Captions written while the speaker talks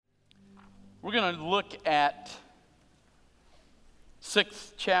We're going to look at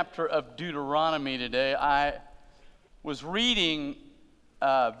 6th chapter of Deuteronomy today. I was reading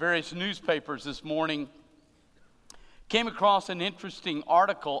various newspapers this morning, came across an interesting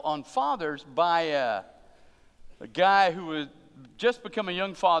article on fathers by a guy who had just become a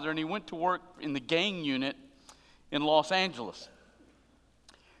young father, and he went to work in the gang unit in Los Angeles.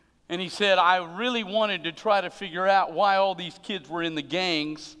 And he said, I really wanted to try to figure out why all these kids were in the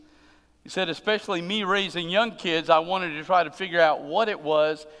gangs. He said, especially me raising young kids, I wanted to try to figure out what it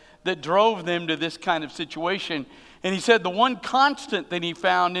was that drove them to this kind of situation. And he said the one constant that he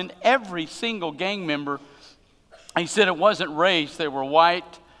found in every single gang member, he said it wasn't race. They were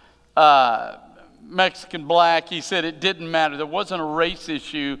white, Mexican, black. He said it didn't matter. There wasn't a race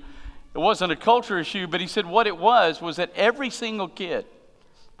issue. It wasn't a culture issue. But he said what it was that every single kid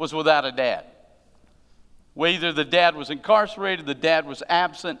was without a dad. Whether the dad was incarcerated, the dad was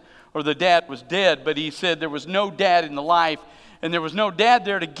absent, or the dad was dead. But he said there was no dad in the life, and there was no dad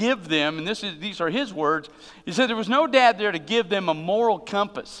there to give them, and these are his words, he said there was no dad there to give them a moral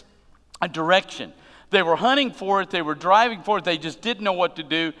compass, a direction. They were hunting for it, they were driving for it, they just didn't know what to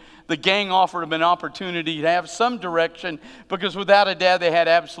do. The gang offered them an opportunity to have some direction, because without a dad they had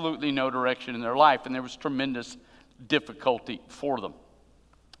absolutely no direction in their life, and there was tremendous difficulty for them.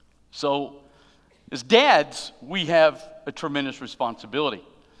 So, as dads, we have a tremendous responsibility.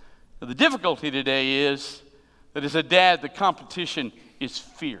 Now, the difficulty today is that as a dad, the competition is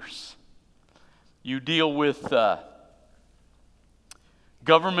fierce. You deal with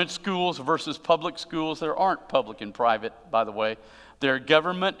government schools versus public schools. There aren't public and private, by the way. They're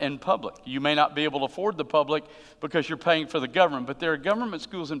government and public. You may not be able to afford the public because you're paying for the government, but there are government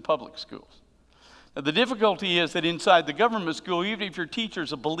schools and public schools. Now, the difficulty is that inside the government school, even if your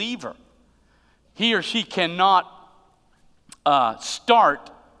teacher's a believer, he or she cannot start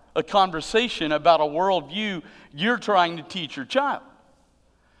a conversation about a worldview you're trying to teach your child.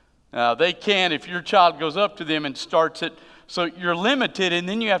 Now, they can if your child goes up to them and starts it, so you're limited, and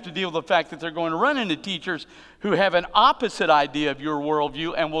then you have to deal with the fact that they're going to run into teachers who have an opposite idea of your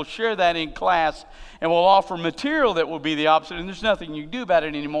worldview and will share that in class and will offer material that will be the opposite, and there's nothing you can do about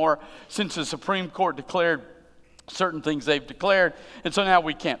it anymore since the Supreme Court declared certain things they've declared, and so now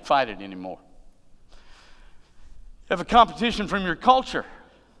we can't fight it anymore. You have a competition from your culture.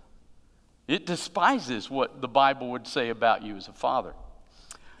 It despises what the Bible would say about you as a father.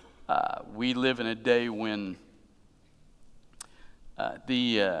 We live in a day when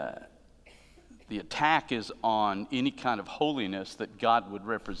the attack is on any kind of holiness that God would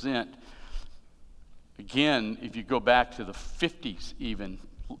represent. Again, if you go back to the 50s, even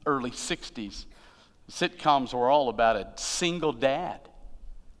early 60s, sitcoms were all about a single dad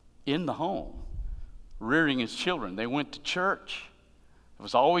in the home, rearing his children. They went to church. It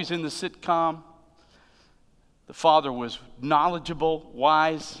was always in the sitcom. The father was knowledgeable,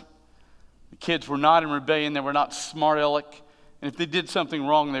 wise. The kids were not in rebellion. They were not smart aleck. And if they did something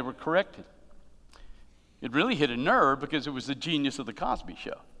wrong, they were corrected. It really hit a nerve because it was the genius of the Cosby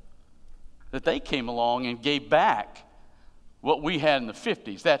Show, that they came along and gave back what we had in the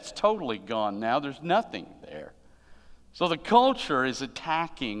 50s. That's totally gone now. There's nothing there. So the culture is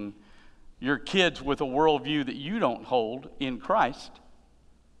attacking your kids with a worldview that you don't hold in Christ.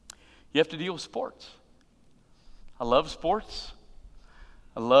 You have to deal with sports. I love sports.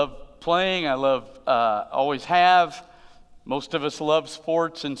 I love playing. I always have. Most of us love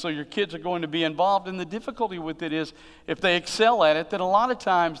sports, and so your kids are going to be involved. And the difficulty with it is if they excel at it, then a lot of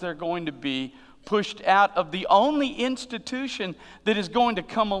times they're going to be pushed out of the only institution that is going to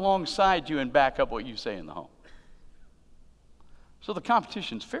come alongside you and back up what you say in the home. So the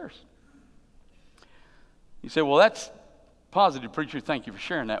competition's fierce. You say, well, that's positive, preacher. Thank you for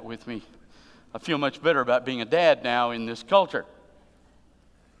sharing that with me. I feel much better about being a dad now in this culture.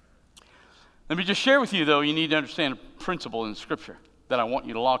 Let me just share with you, though, you need to understand a principle in Scripture that I want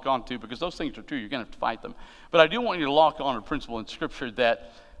you to lock on to, because those things are true. You're going to have to fight them. But I do want you to lock on a principle in Scripture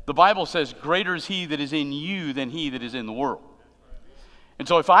that the Bible says, greater is he that is in you than he that is in the world. And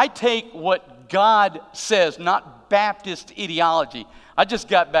so if I take what God says, not Baptist ideology, I just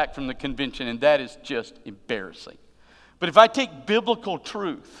got back from the convention, and that is just embarrassing. But if I take biblical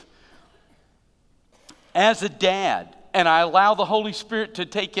truth as a dad, and I allow the Holy Spirit to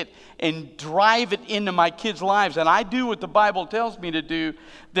take it and drive it into my kids' lives, and I do what the Bible tells me to do,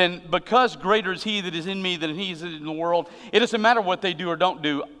 then because greater is he that is in me than he is in the world, it doesn't matter what they do or don't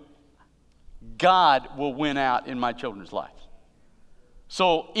do, God will win out in my children's lives.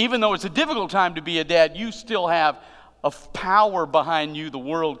 So even though it's a difficult time to be a dad, you still have a power behind you the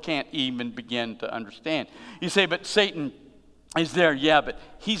world can't even begin to understand. You say, but Satan is there, yeah, but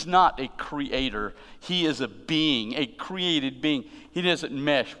he's not a creator. He is a being, a created being. He doesn't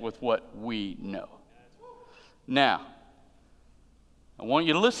mesh with what we know. Now, I want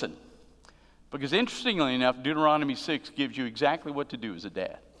you to listen, because interestingly enough, Deuteronomy 6 gives you exactly what to do as a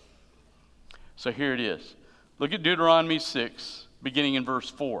dad. So here it is. Look at Deuteronomy 6, beginning in verse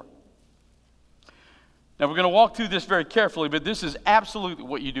 4. Now, we're going to walk through this very carefully, but this is absolutely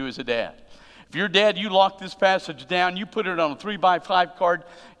what you do as a dad. If you're a dad, you lock this passage down, you put it on a 3x5 card,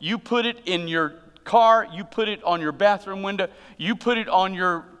 you put it in your car, you put it on your bathroom window, you put it on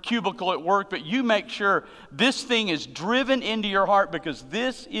your cubicle at work, but you make sure this thing is driven into your heart, because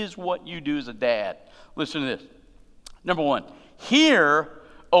this is what you do as a dad. Listen to this. Number one, hear,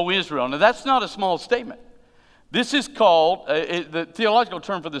 O Israel. Now, that's not a small statement. This is called, the theological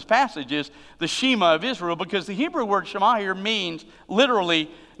term for this passage is the Shema of Israel, because the Hebrew word Shema here means literally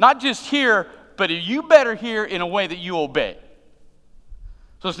not just hear, but you better hear in a way that you obey.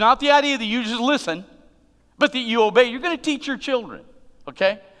 So it's not the idea that you just listen, but that you obey. You're going to teach your children,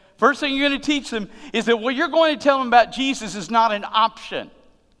 okay? First thing you're going to teach them is that what you're going to tell them about Jesus is not an option.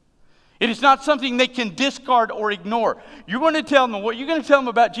 It is not something they can discard or ignore. You're going to tell them what you're going to tell them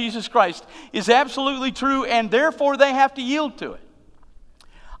about Jesus Christ is absolutely true, and therefore they have to yield to it.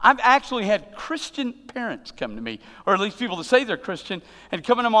 I've actually had Christian parents come to me, or at least people that say they're Christian, and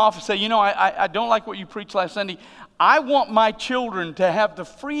come into my office and say, you know, I don't like what you preached last Sunday. I want my children to have the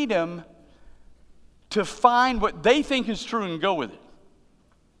freedom to find what they think is true and go with it.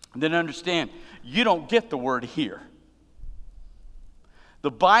 And then understand, you don't get the word here. The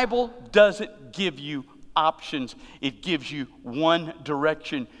Bible doesn't give you options. It gives you one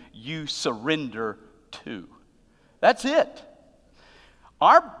direction you surrender to. That's it.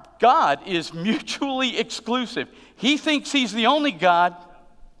 Our God is mutually exclusive. He thinks he's the only God.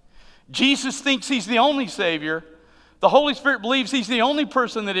 Jesus thinks he's the only Savior. The Holy Spirit believes he's the only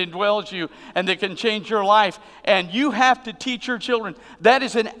person that indwells you and that can change your life. And you have to teach your children. That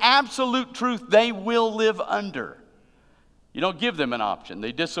is an absolute truth they will live under. You don't give them an option.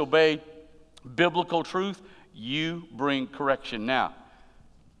 They disobey biblical truth. You bring correction. Now,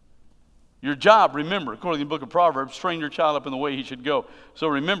 your job, remember, according to the book of Proverbs, train your child up in the way he should go. So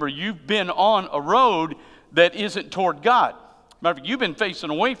remember, you've been on a road that isn't toward God. Matter of fact, you've been facing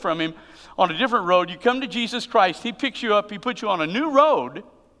away from him on a different road. You come to Jesus Christ. He picks you up. He puts you on a new road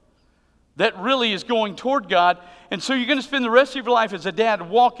that really is going toward God. And so you're going to spend the rest of your life as a dad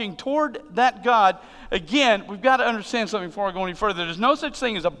walking toward that God. Again, we've got to understand something before I go any further. There's no such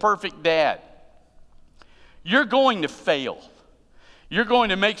thing as a perfect dad. You're going to fail. You're going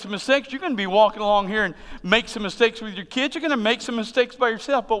to make some mistakes. You're going to be walking along here and make some mistakes with your kids. You're going to make some mistakes by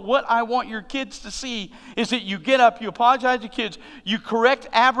yourself. But what I want your kids to see is that you get up, you apologize to kids, you correct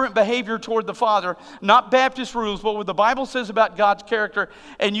aberrant behavior toward the Father, not Baptist rules, but what the Bible says about God's character,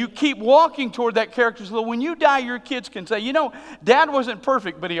 and you keep walking toward that character so that when you die, your kids can say, you know, Dad wasn't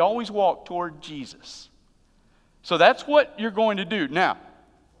perfect, but he always walked toward Jesus. So that's what you're going to do. Now,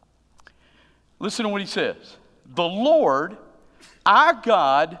 listen to what he says. The Lord, our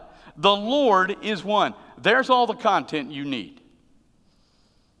God, the Lord is one. There's all the content you need.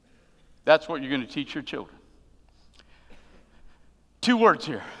 That's what you're going to teach your children. Two words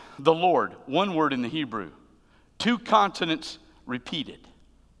here. The Lord, one word in the Hebrew. Two consonants repeated.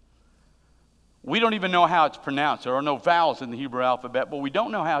 We don't even know how it's pronounced. There are no vowels in the Hebrew alphabet, but we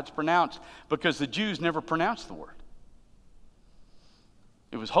don't know how it's pronounced because the Jews never pronounced the word.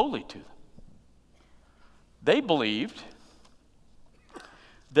 It was holy to them. They believed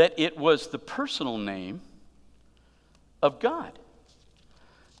that it was the personal name of God.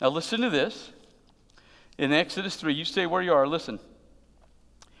 Now listen to this. In Exodus 3, you stay where you are, listen.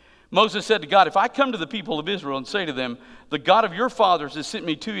 Moses said to God, if I come to the people of Israel and say to them, the God of your fathers has sent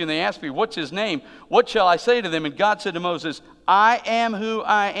me to you, and they ask me, what's his name? What shall I say to them? And God said to Moses, I am who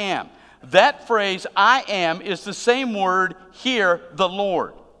I am. That phrase, I am, is the same word here, the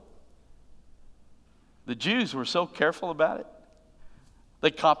Lord. The Jews were so careful about it. They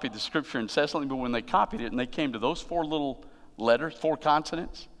copied the scripture incessantly, but when they copied it and they came to those four little letters, four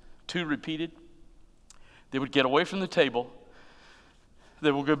consonants, two repeated, they would get away from the table.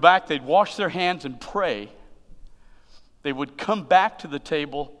 They would go back, they'd wash their hands and pray. They would come back to the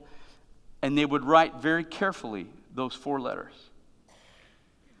table and they would write very carefully those four letters.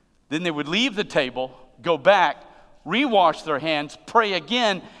 Then they would leave the table, go back, rewash their hands, pray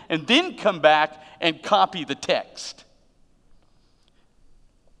again, and then come back and copy the text.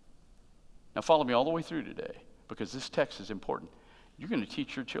 Now follow me all the way through today, because this text is important. You're going to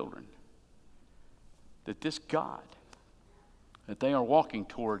teach your children that this God that they are walking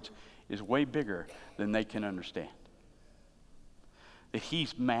towards is way bigger than they can understand. that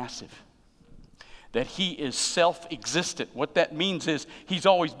he's massive, that he is self-existent. What that means is he's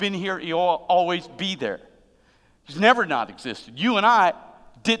always been here, he'll always be there. He's never not existed. You and I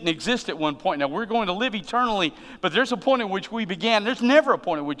didn't exist at one point. Now, we're going to live eternally, but there's a point at which we began. There's never a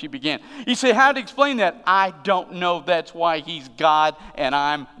point at which he began. You say, how to explain that? I don't know. That's why he's God and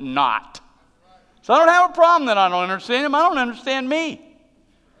I'm not. So I don't have a problem that I don't understand him. I don't understand me.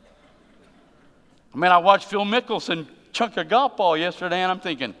 I mean, I watched Phil Mickelson chunk a golf ball yesterday, and I'm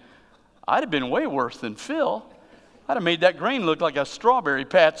thinking, I'd have been way worse than Phil. I'd have made that green look like a strawberry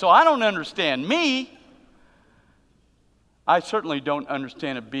patch. So I don't understand me. I certainly don't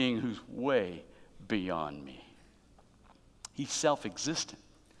understand a being who's way beyond me. He's self-existent.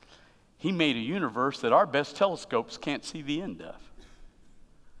 He made a universe that our best telescopes can't see the end of.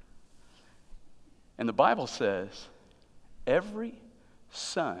 And the Bible says, every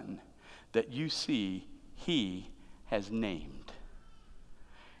son that you see, he has named.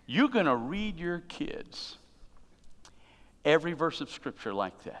 You're going to read your kids every verse of Scripture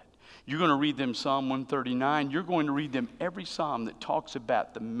like that. You're going to read them Psalm 139. You're going to read them every psalm that talks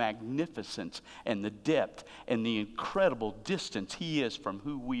about the magnificence and the depth and the incredible distance he is from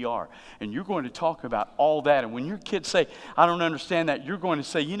who we are. And you're going to talk about all that. And when your kids say, I don't understand that, you're going to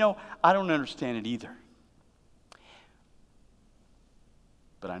say, you know, I don't understand it either.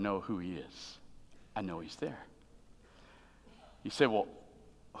 But I know who he is. I know he's there. You say, well,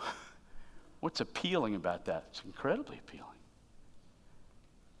 what's appealing about that? It's incredibly appealing.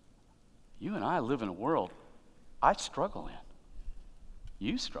 You and I live in a world I struggle in.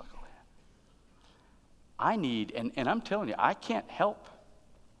 You struggle in. I need, and I'm telling you, I can't help.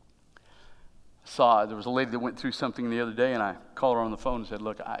 There was a lady that went through something the other day, and I called her on the phone and said,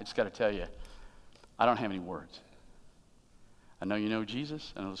 look, I just got to tell you, I don't have any words. I know you know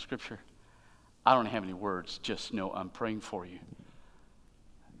Jesus, I know the Scripture. I don't have any words, just know I'm praying for you.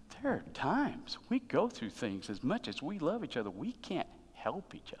 There are times we go through things, as much as we love each other, we can't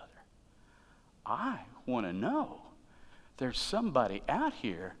help each other. I want to know there's somebody out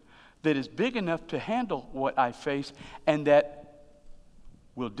here that is big enough to handle what I face and that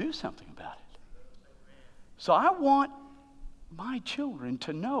will do something about it. So I want my children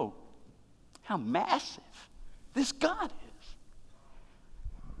to know how massive this God is.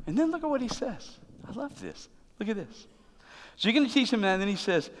 And then look at what he says. I love this. Look at this. So you're going to teach him that, and then he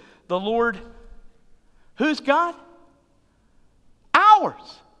says, the Lord, who's God?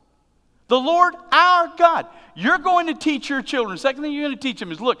 Ours. The Lord, our God. You're going to teach your children. The second thing you're going to teach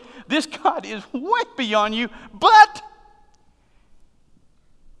them is, look, this God is way beyond you, but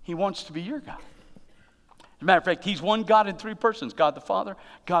he wants to be your God. As a matter of fact, he's one God in three persons. God the Father,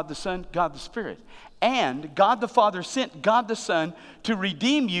 God the Son, God the Spirit. And God the Father sent God the Son to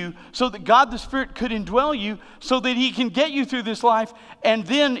redeem you so that God the Spirit could indwell you so that he can get you through this life, and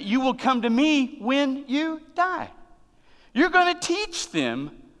then you will come to me when you die. You're going to teach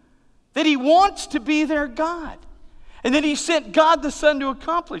them that he wants to be their God. And then he sent God the Son to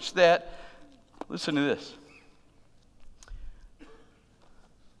accomplish that. Listen to this.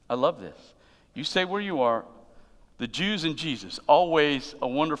 I love this. You stay where you are. The Jews and Jesus, always a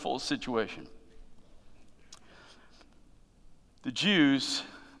wonderful situation. The Jews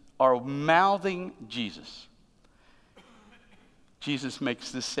are mouthing Jesus. Jesus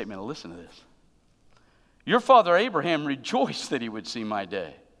makes this statement. Now listen to this. Your father Abraham rejoiced that he would see my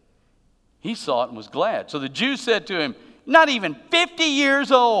day. He saw it and was glad. So the Jews said to him, not even 50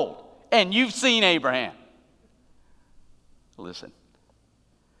 years old, and you've seen Abraham. Listen.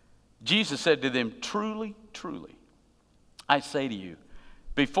 Jesus said to them, truly, truly, I say to you,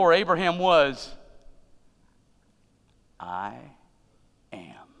 before Abraham was, I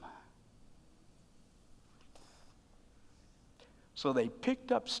am. So they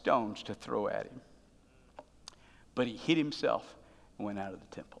picked up stones to throw at him. But he hid himself and went out of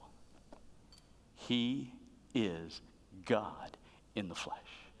the temple. He is God in the flesh.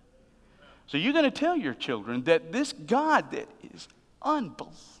 So you're going to tell your children that this God that is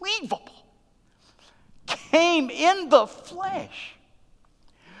unbelievable came in the flesh.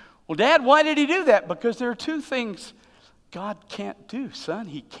 Well, Dad, why did he do that? Because there are two things God can't do, son.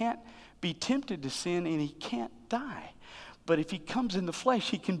 He can't be tempted to sin, and he can't die. But if he comes in the flesh,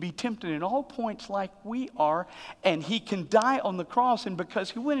 he can be tempted in all points like we are, and he can die on the cross. And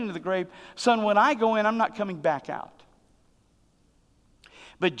because he went into the grave, son, when I go in, I'm not coming back out.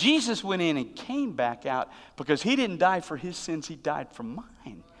 But Jesus went in and came back out because he didn't die for his sins, he died for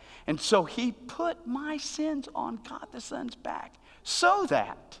mine. And so he put my sins on God the Son's back so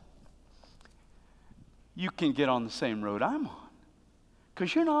that you can get on the same road I'm on,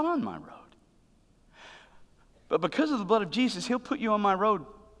 because you're not on my road. But because of the blood of Jesus, he'll put you on my road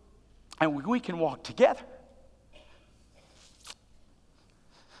and we can walk together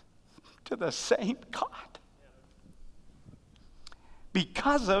to the same God.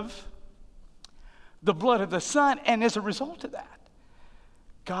 Because of the blood of the Son, and as a result of that,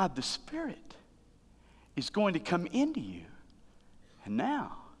 God the Spirit is going to come into you. And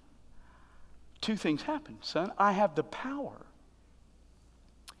now, two things happen, son. I have the power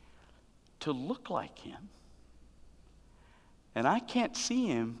to look like him. And I can't see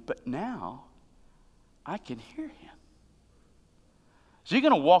him, but now I can hear him. So you're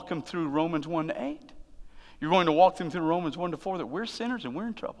going to walk him through Romans 1 to 8. You're going to walk them through Romans 1 to 4 that we're sinners and we're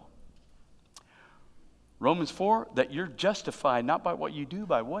in trouble. Romans 4, that you're justified not by what you do,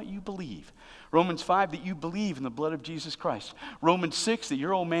 by what you believe. Romans 5, that you believe in the blood of Jesus Christ. Romans 6, that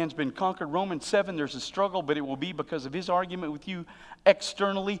your old man's been conquered. Romans 7, there's a struggle, but it will be because of his argument with you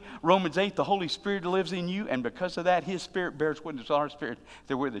externally. Romans 8, the Holy Spirit lives in you, and because of that, his Spirit bears witness to our spirit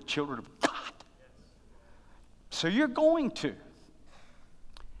that we're the children of God. So you're going to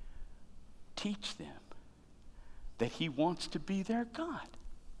teach them that he wants to be their God.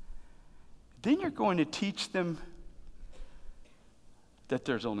 Then you're going to teach them that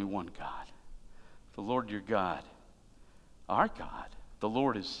there's only one God. The Lord your God, our God, the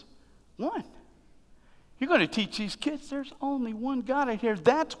Lord is one. You're going to teach these kids there's only one God out here.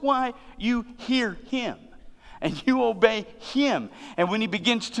 That's why you hear him and you obey him. And when he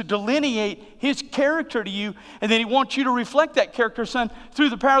begins to delineate his character to you, and then he wants you to reflect that character, son, through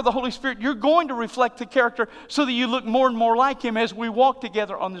the power of the Holy Spirit, you're going to reflect the character so that you look more and more like him as we walk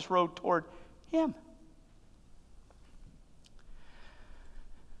together on this road toward him.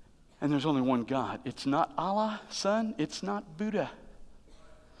 And there's only one God. It's not Allah, son. It's not Buddha.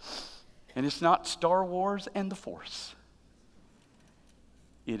 And it's not Star Wars and the Force.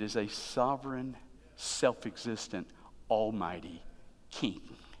 It is a sovereign, self-existent, almighty king.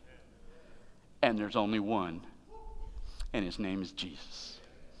 And there's only one. And his name is Jesus.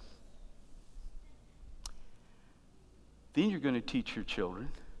 Then you're going to teach your children.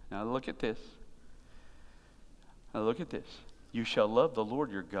 Now look at this. Now look at this. You shall love the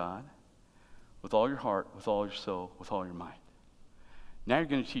Lord your God with all your heart, with all your soul, with all your might. Now you're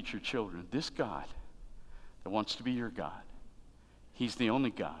going to teach your children this God that wants to be your God. He's the only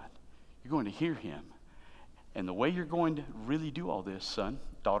God. You're going to hear him. And the way you're going to really do all this, son,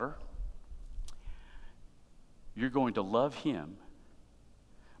 daughter, you're going to love him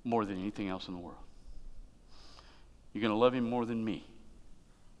more than anything else in the world. You're going to love him more than me.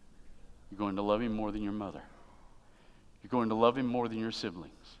 You're going to love him more than your mother. You're going to love him more than your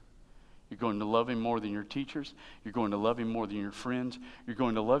siblings. You're going to love him more than your teachers. You're going to love him more than your friends. You're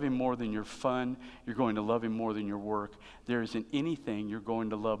going to love him more than your fun. You're going to love him more than your work. There isn't anything you're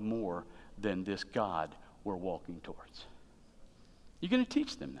going to love more than this God we're walking towards. You're going to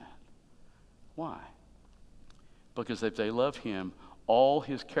teach them that. Why? Because if they love him, all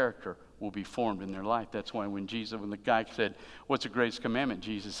his character will be formed in their life. That's why when the guy said, what's the greatest commandment?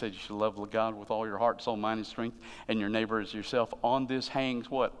 Jesus said, you should love God with all your heart, soul, mind, and strength, and your neighbor as yourself. On this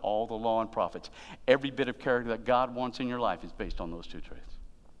hangs what? All the law and prophets. Every bit of character that God wants in your life is based on those two traits.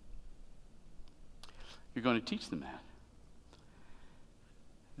 You're going to teach them that.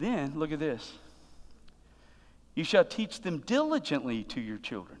 Then, look at this. You shall teach them diligently to your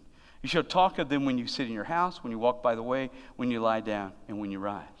children. You shall talk of them when you sit in your house, when you walk by the way, when you lie down, and when you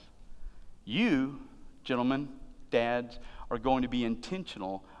rise. You, gentlemen, dads, are going to be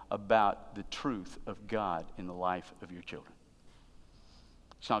intentional about the truth of God in the life of your children.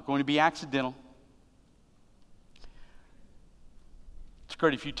 It's not going to be accidental. It's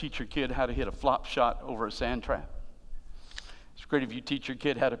great if you teach your kid how to hit a flop shot over a sand trap. It's great if you teach your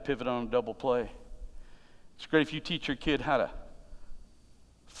kid how to pivot on a double play. It's great if you teach your kid how to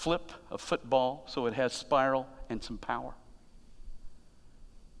flip a football so it has spiral and some power.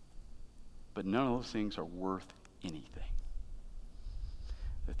 But none of those things are worth anything.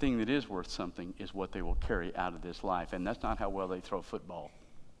 The thing that is worth something is what they will carry out of this life. And that's not how well they throw football.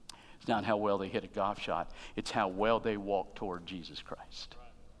 It's not how well they hit a golf shot. It's how well they walk toward Jesus Christ.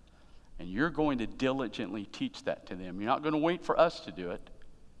 And you're going to diligently teach that to them. You're not going to wait for us to do it.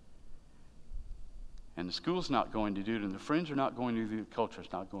 And the school's not going to do it, and the friends are not going to do it, the culture's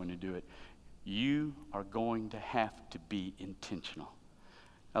not going to do it. You are going to have to be intentional.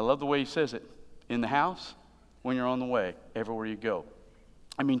 I love the way he says it. In the house, when you're on the way, everywhere you go.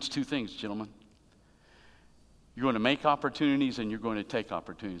 That means two things, gentlemen. You're going to make opportunities and you're going to take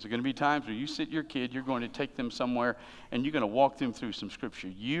opportunities. There are going to be times where you sit your kid, you're going to take them somewhere, and you're going to walk them through some scripture.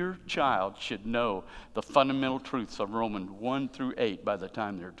 Your child should know the fundamental truths of Romans 1 through 8 by the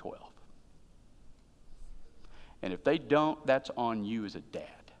time they're 12. And if they don't, that's on you as a dad.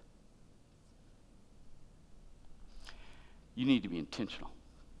 You need to be intentional.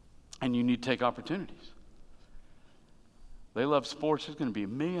 And you need to take opportunities. They love sports. There's going to be a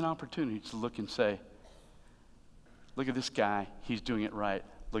million opportunities to look and say, look at this guy. He's doing it right.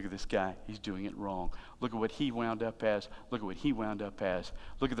 Look at this guy. He's doing it wrong. Look at what he wound up as. Look at what he wound up as.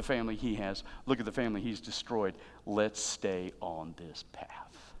 Look at the family he has. Look at the family he's destroyed. Let's stay on this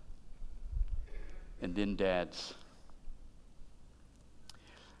path. And then dads,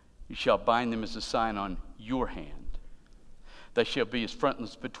 you shall bind them as a sign on your hand. They shall be as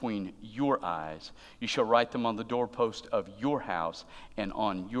frontlets between your eyes. You shall write them on the doorpost of your house and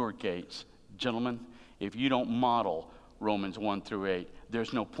on your gates. Gentlemen, if you don't model Romans 1-8,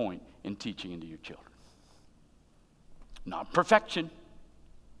 there's no point in teaching into your children. Not perfection,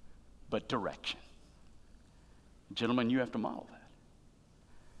 but direction. Gentlemen, you have to model that.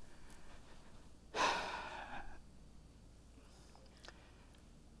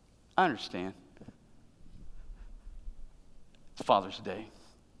 I understand. It's Father's Day.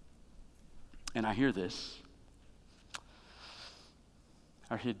 And I hear this.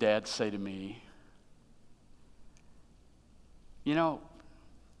 I hear dads say to me, you know,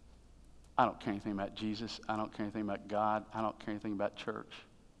 I don't care anything about Jesus. I don't care anything about God. I don't care anything about church.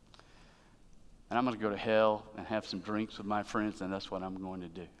 And I'm going to go to hell and have some drinks with my friends, and that's what I'm going to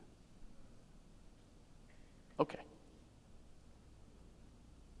do. Okay.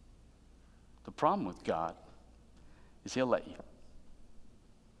 The problem with God is He'll let you.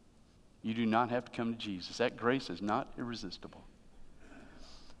 You do not have to come to Jesus. That grace is not irresistible.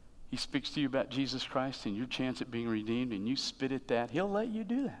 He speaks to you about Jesus Christ and your chance at being redeemed, and you spit at that. He'll let you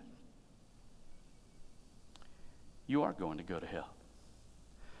do that. You are going to go to hell.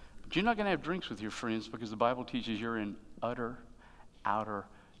 But you're not going to have drinks with your friends because the Bible teaches you're in utter, outer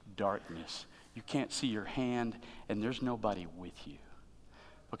darkness. You can't see your hand, and there's nobody with you.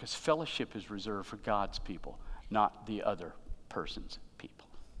 Because fellowship is reserved for God's people, not the other person's people.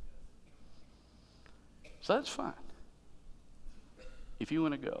 So that's fine. If you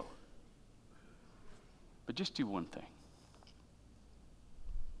want to go. But just do one thing.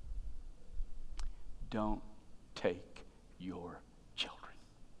 Don't take your children.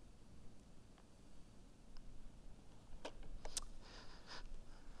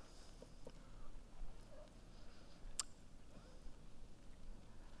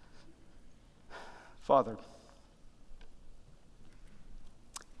 Father,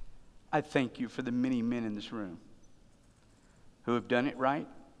 I thank you for the many men in this room who have done it right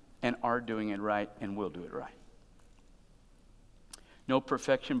and are doing it right and will do it right. No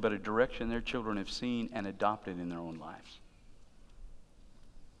perfection, but a direction their children have seen and adopted in their own lives.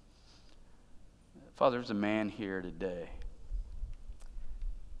 Father, there's a man here today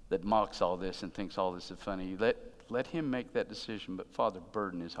that mocks all this and thinks all this is funny. Let him make that decision, but Father,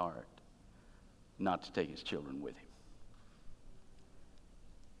 burden his heart not to take his children with him.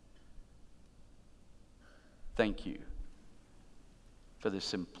 Thank you for the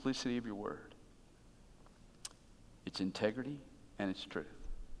simplicity of your word, its integrity, and its truth.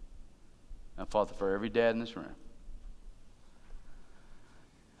 Now, Father, for every dad in this room,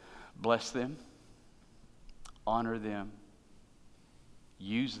 bless them, honor them,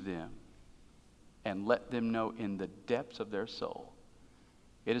 use them, and let them know in the depths of their soul,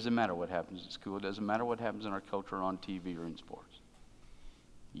 it doesn't matter what happens at school, it doesn't matter what happens in our culture or on TV or in sports.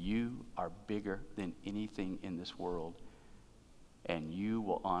 You are bigger than anything in this world, and you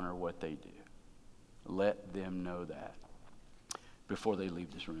will honor what they do. Let them know that before they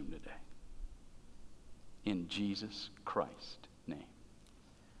leave this room today. In Jesus Christ's name.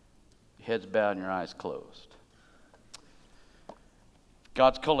 Heads bowed and your eyes closed.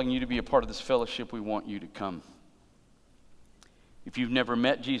 God's calling you to be a part of this fellowship. We want you to come. If you've never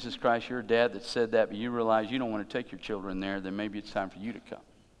met Jesus Christ, you're a dad that said that, but you realize you don't want to take your children there, then maybe it's time for you to come.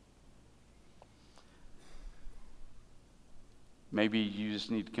 Maybe you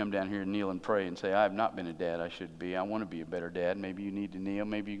just need to come down here and kneel and pray and say, I have not been a dad I should be. I want to be a better dad. Maybe you need to kneel.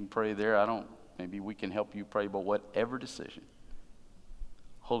 Maybe you can pray there. Maybe we can help you pray. But whatever decision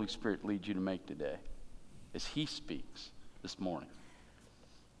Holy Spirit leads you to make today, as He speaks this morning,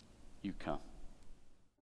 you come.